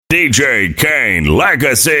DJ Kane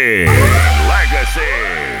Legacy.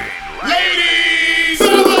 Ladies,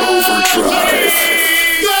 Overdrive.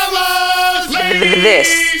 This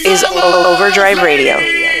is Overdrive Radio.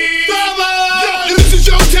 This is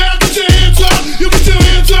your time, get your hands up. You get your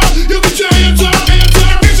hands up, you get your hands up, hands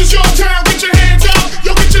up. This is your time, get your hands up.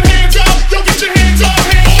 You get your hands up, you get your hands up.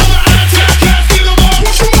 All the out of town cats, get them up.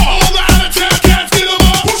 Push them up. All the out of town cats, get them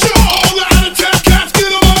up. Push them up. All the out of town cats,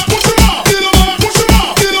 get them up. Push them up. Get them up. Push them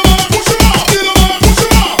up. Get them up. Push them up. Get them up. Push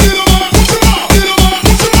them up. Get them up. Push them up. Get them up. Push them up. Get them up.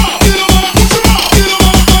 Push them up. Get them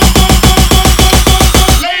up.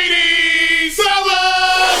 Ladies,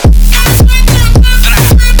 fellas.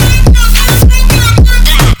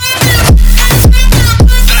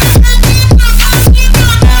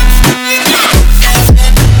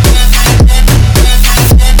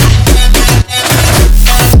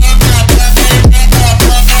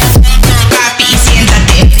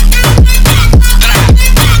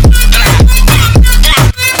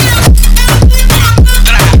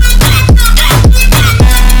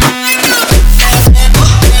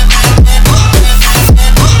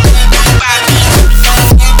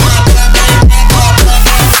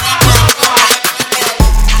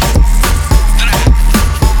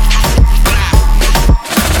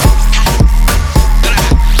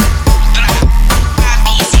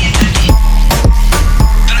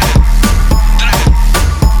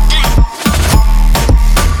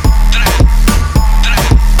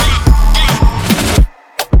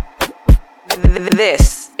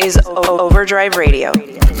 This is Overdrive Radio.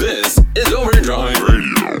 This is Overdrive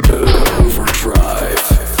Radio. Overdrive.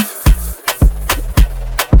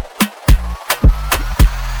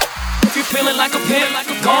 If you're feeling like a pimp,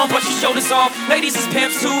 go on, brush your shoulders off. Ladies is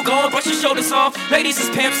pimps too, go on, brush your shoulders off. Ladies is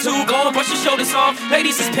pimps too, go on, brush your shoulders off.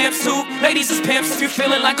 Ladies is pimps too, ladies is pimps. If you're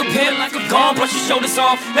feeling like a pimp, go on, brush your shoulders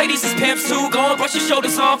off. Ladies is pimps too, go on, brush your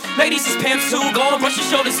shoulders off. Ladies is pimps too, go on, brush your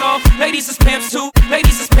shoulders off. Ladies is pimps too,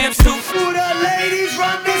 ladies is pimps too. Who the ladies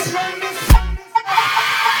run this?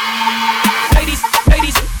 Ladies,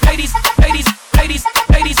 ladies, ladies, ladies, ladies,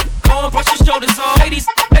 ladies, go on, brush your shoulders off. Ladies,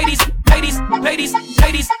 ladies, ladies, ladies,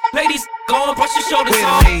 ladies, ladies, go on, brush your shoulders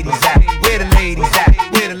off. Where the ladies at? Where the ladies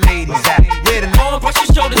at? Where the ladies at? Where the Go on, brush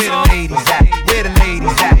your shoulders off. ladies at? Where the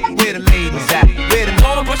ladies at? Where the ladies at? Where the Go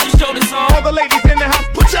on, brush your shoulders off. All the ladies in the house,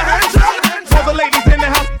 put your hands up. All the ladies in the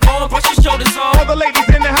house, Go on, brush your shoulders all off. the ladies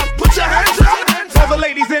in the house, put your hands up. All the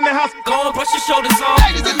ladies in the house, Go on, brush your shoulders off.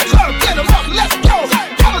 ladies in the club, get them up, let's go.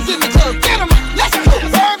 Fellas in the club, get them up, let's go.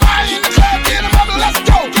 Everybody in the club, get them up, let's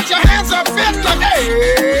go. Get your hands up, fist like, hey.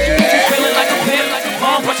 Feeling like a pimp, go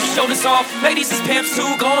on, brush your shoulders off. Ladies is pimps too,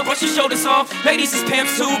 go on, brush your shoulders off. Ladies is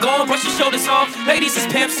pimps too, go on, brush your shoulders off. Ladies is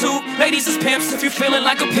pimps too, ladies is pimps. If you're feeling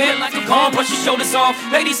like a pimp, go on, brush your shoulders off.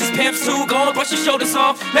 Ladies is pimps too, go on, brush your shoulders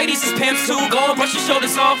off. Ladies is pimps too, go on, brush your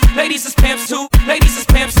shoulders off. Ladies is pimps too, ladies is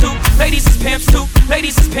pimps too, ladies is pimps too,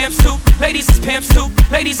 ladies is pimps too, ladies is pimps too,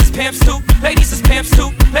 ladies is pimps too, ladies is pimps too,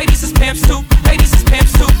 ladies is pimps too, ladies is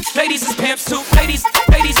pimps too, ladies is pimps too, ladies,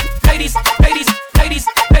 ladies, ladies, ladies, ladies,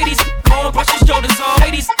 ladies, go on, brush your shoulders off.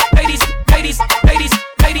 Ladies, ladies, ladies, ladies,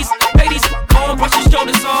 ladies, ladies, go on, brush your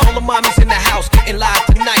shoulders off. All the mommies in the house getting live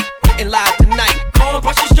tonight, getting live tonight. Go on,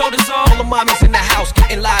 brush your shoulders off. All the mommies in the house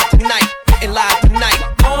getting live tonight, getting live tonight.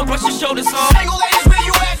 Go on, brush your shoulders off. Single ladies, where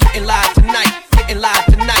you at? Getting live tonight, getting live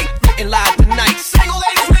tonight, getting live tonight. Single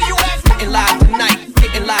ladies, where you at? Getting live tonight,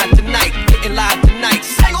 getting live tonight, getting live tonight.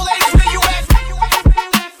 Single ladies, where you at?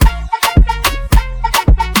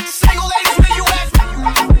 Single ladies, where you at?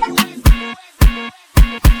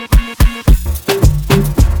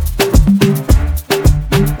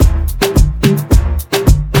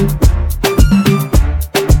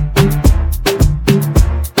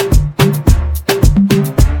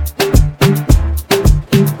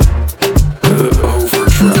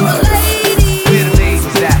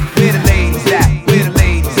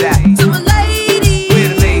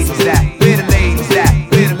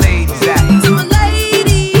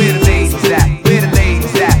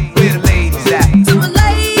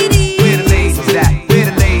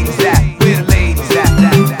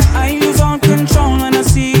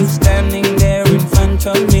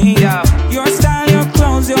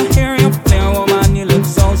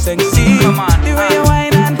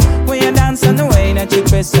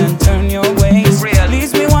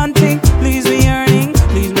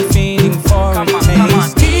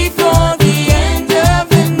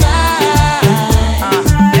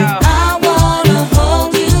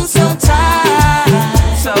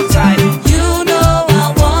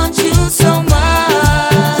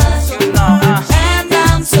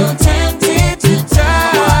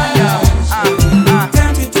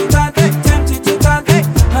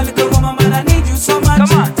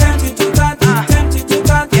 Come on.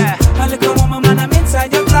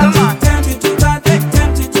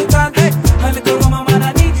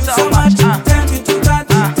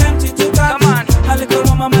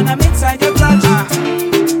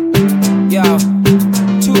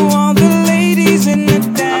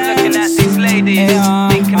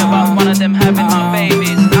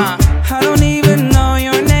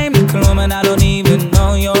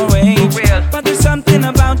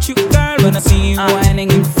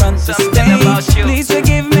 standing in front of the stage. Please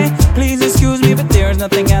forgive me, please excuse me, but there's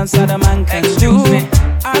nothing else that a man can do.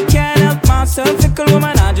 I can't help myself, fickle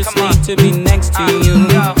woman, I just need to be next to you.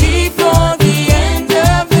 Before the end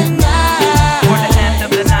of the night,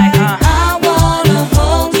 I wanna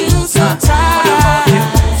hold you so tight.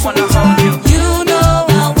 You know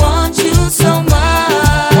I want you so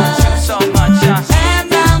much,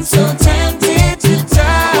 and I'm so tempted to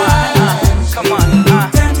touch. Come on,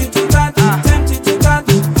 tempted to touch, tempted to touch.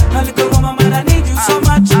 A little woman, man, I need you so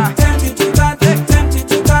much. Tempted to touch, tempted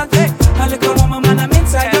to touch. A little woman, man, I'm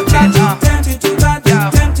inside your clutch. Tempted to touch,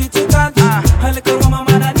 tempted to touch. A little woman,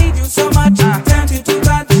 man, I need you so much. Tempted to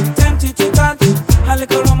touch, tempted to touch. A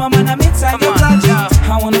little woman, man, I'm inside your clutch.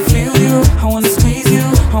 I wanna feel you, I wanna squeeze you,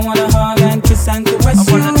 I wanna hug and kiss and caress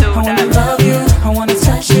you. I wanna love you, I wanna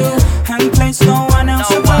touch you, and place no one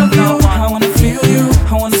else above you. I wanna feel you,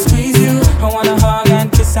 I wanna squeeze you, I wanna hug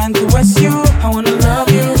and kiss and caress you. I wanna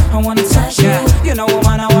love you, I wanna touch you. You know,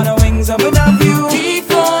 woman, I wanna wings up above you.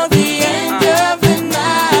 Before the end of the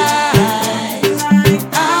night,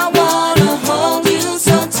 I wanna hold you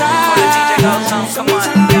so tight. Come on,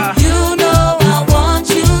 you know I want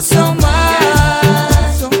you so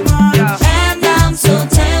much, and I'm so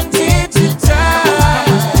tempted to touch.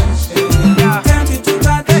 Tempted to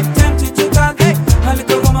touch, tempted to touch. A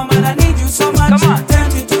little woman, man, I need you so much.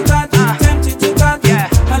 Tempted to touch, tempted to touch.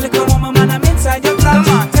 A little woman, man, I'm inside your clutch.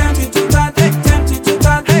 Tempted to touch, tempted to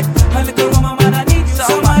touch. A little woman, man, I need you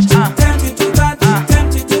so much. Tempted to touch,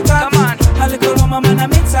 tempted to touch. A little woman, man,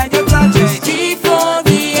 I'm inside your clutch. Before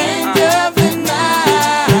the end of the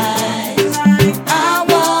night, I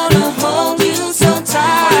wanna hold you so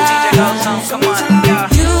tight.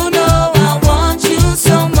 You know I want you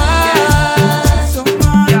so much,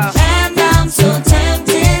 and I'm so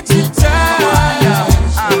tempted to touch.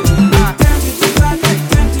 Tempted to touch,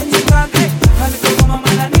 tempted to touch. A little woman,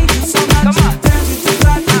 man, I need you so much. Tempted to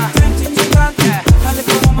touch, tempted to touch. A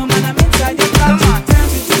little woman, man, I'm inside your clutch.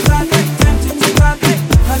 Tempted to touch, tempted to touch.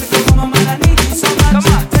 A little woman, man, I need you so much.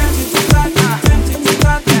 Tempted to touch, tempted to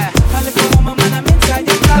touch. A little woman, man, I'm inside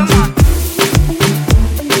your clutch.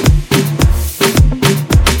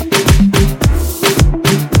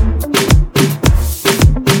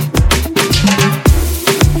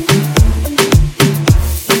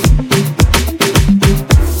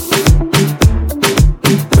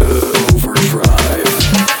 Overdrive.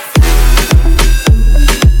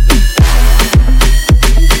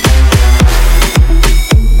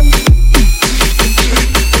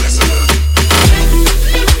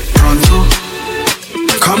 Pronto,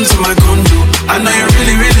 come to my condo. I know you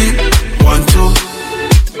really, really want to.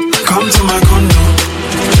 Come to my condo.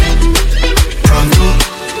 Pronto,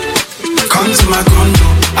 come to my condo.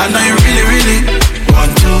 I know you really, really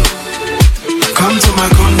want to. Come to my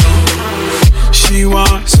condo. She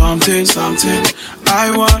wants something, something.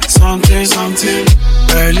 I want something, something.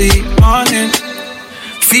 Early morning,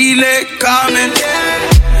 feel it coming.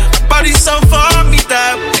 Body so for me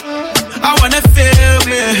that I wanna feel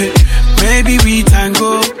me. Maybe we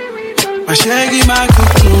tango. My shaggy, my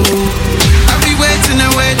cuckoo. I've been waiting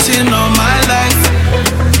and waiting all my life.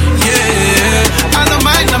 Yeah, I don't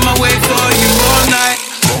mind, I'ma wait for you all night.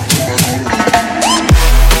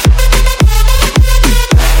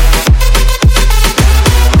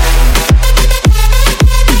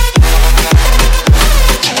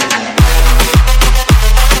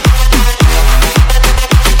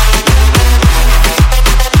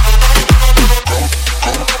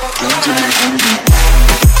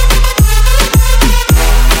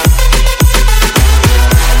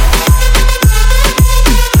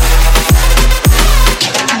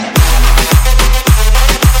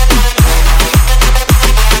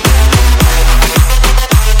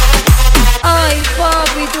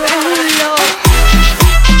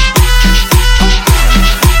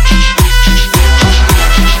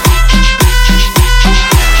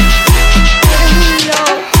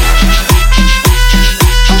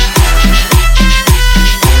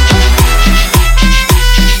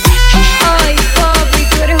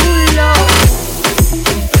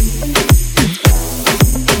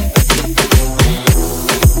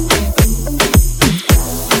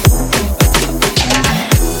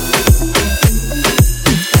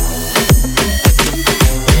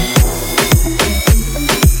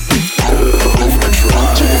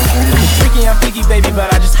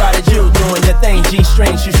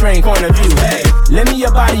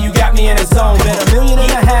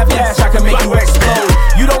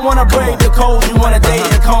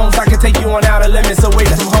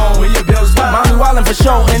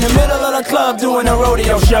 a club doing a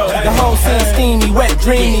rodeo show. The whole scene steamy, wet,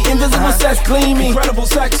 dreamy, invisible sex, gleamy, incredible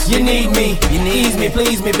sex. You need me, you ease me,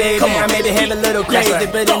 please me, baby. I may behave a little crazy,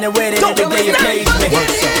 but in the way that every day you praise me.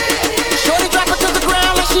 Shorty drop her to the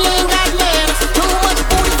ground like she ain't got manners. Too much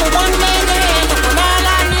booty for one man to handle. When all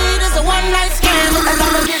I need is a one night scandal. And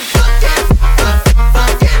I'ma get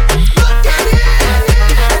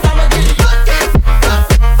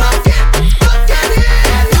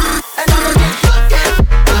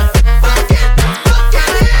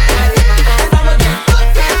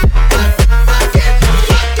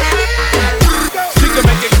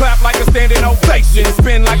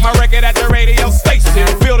spin like my record at the radio station.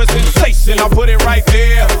 Feel the sensation, I'll put it right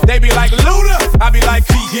there. They be like Luda, I be like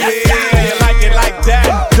yeah, you like it like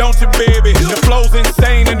that, don't you, baby? The flow's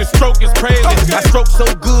insane and the stroke is crazy. I stroke so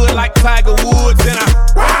good like Tiger Woods, and I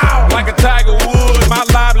wow like a Tiger Woods. My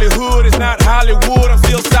livelihood is not Hollywood. I'm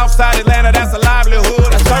still Southside Atlanta, that's a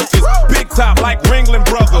livelihood. I circus, big top like Ringling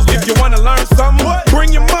Brothers. If you wanna learn something,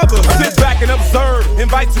 bring your mother. Sit back and observe,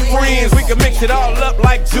 invite your friends. We can mix it all up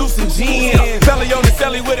like juice and gin. Belly on the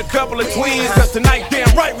celly with a couple of twins. Cause tonight,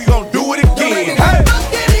 damn right, we gon' do it again. Hey.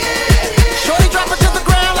 Shorty drop her to the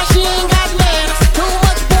ground like she ain't got manners. Too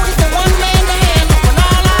much booty for one man to handle. When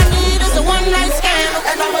all I need is a one night scandal.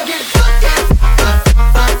 And I'ma get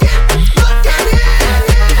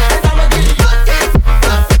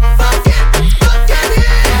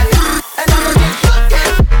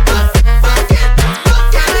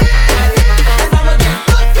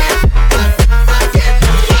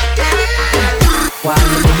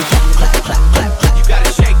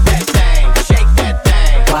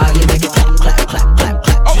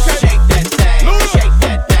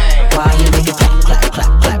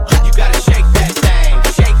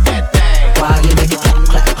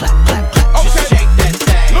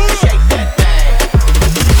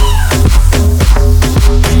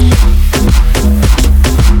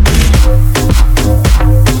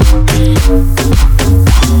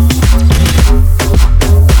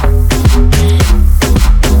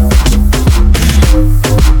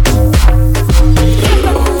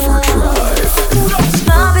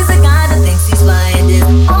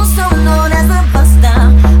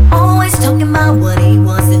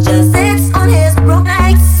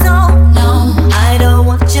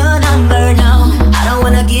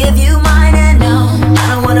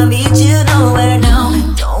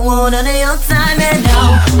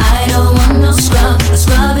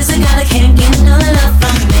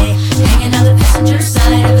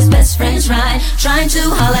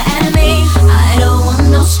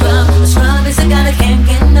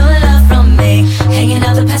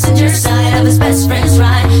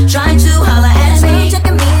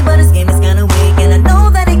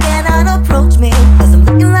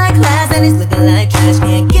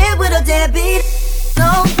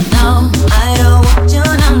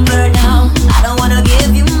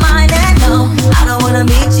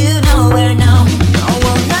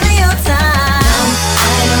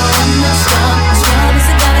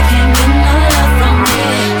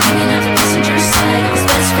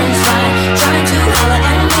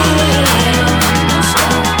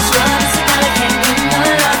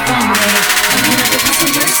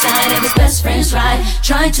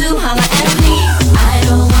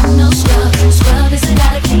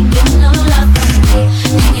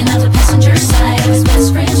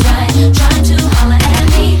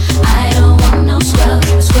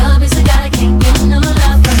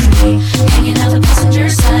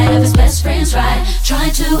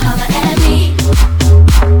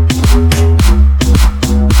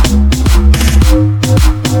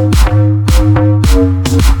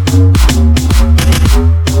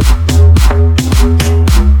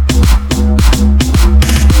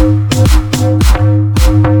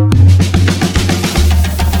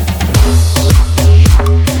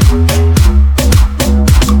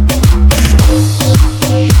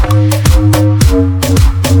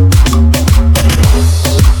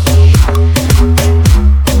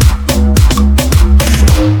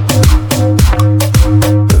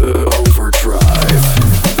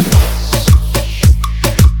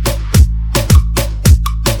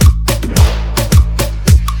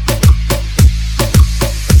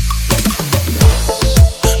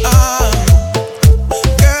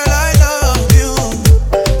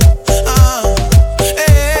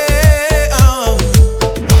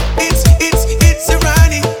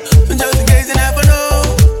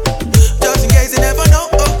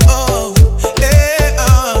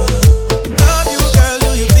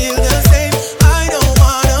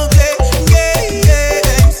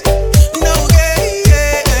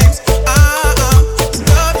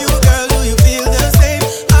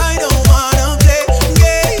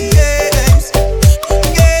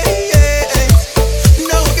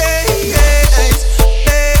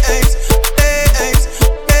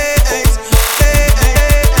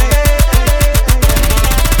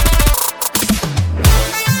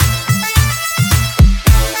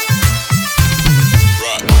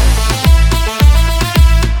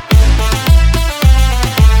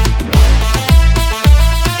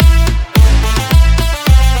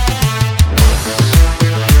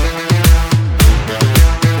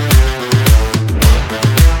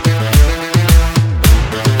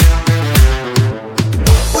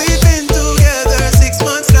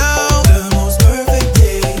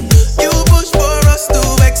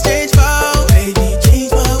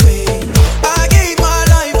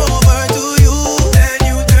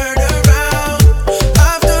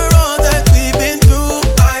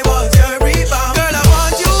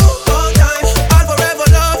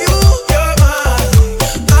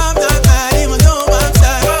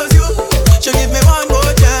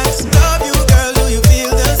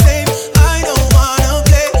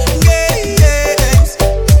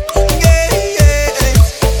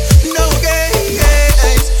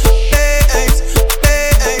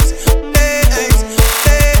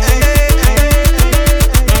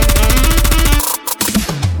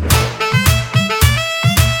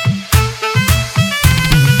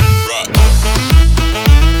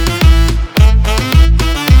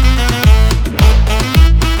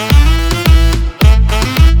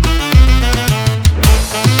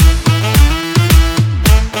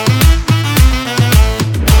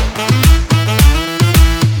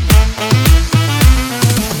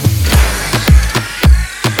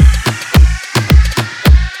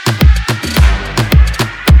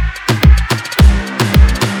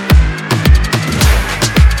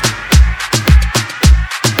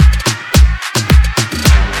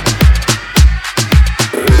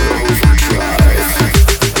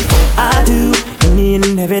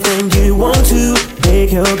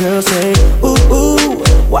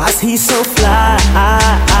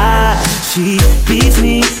she beats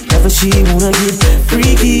me, never she wanna get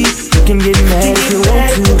freaky. You can get mad if you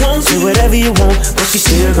want to, say whatever you want, but she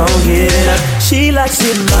still gon' get it up. She likes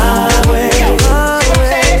it my way, my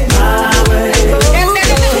way, my way.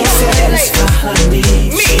 Can't satisfy her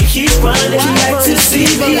needs. She keeps running back to see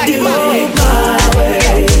me do it my way, my way.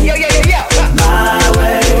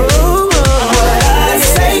 What I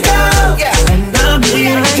say go, and I'm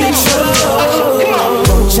in control.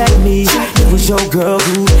 Don't check me, it was your girl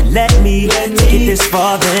who let me take it this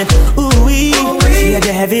far. Then ooh-wee, she had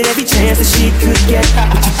to have it every chance that she could get.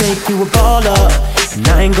 But you think you a baller, and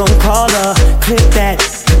I ain't gon' call her. Click that,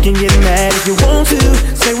 you can get mad if you want to,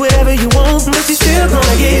 say whatever you want, but she still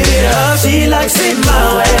gonna give it up. She likes it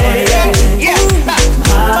my way,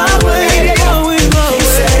 my way. Can't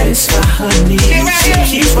satisfy her needs. She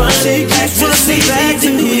keeps running back to see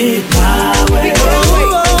me my way.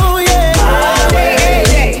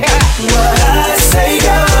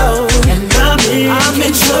 I'm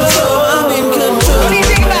in control. What do you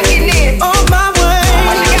think about getting in? On my way.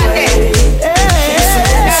 Hey.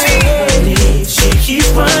 She keeps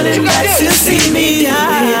running back to see me my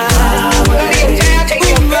way.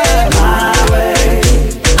 My way.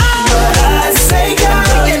 What I say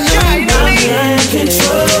goes. I'm in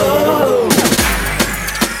control.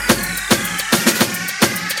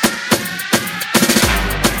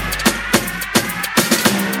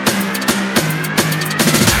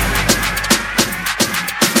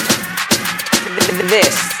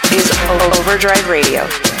 This is Overdrive Radio.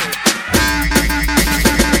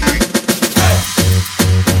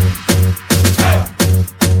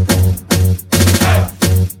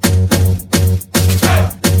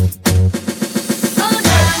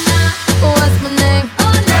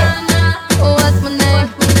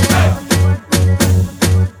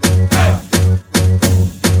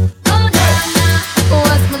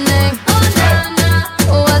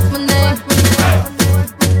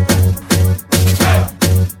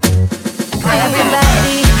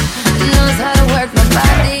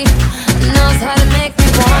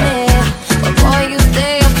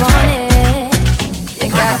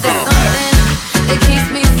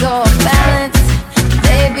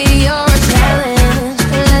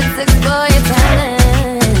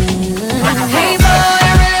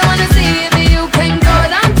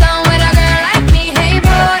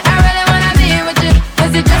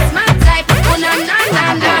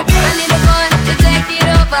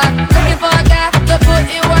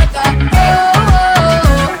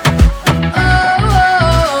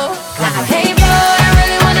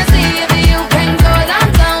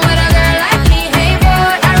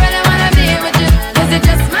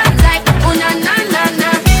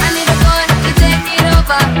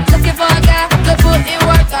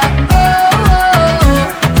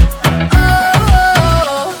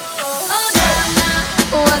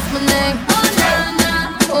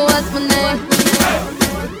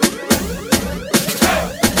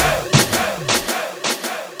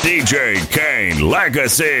 DJ Kane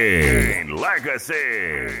Legacy. Kane Legacy.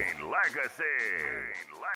 Kane Legacy.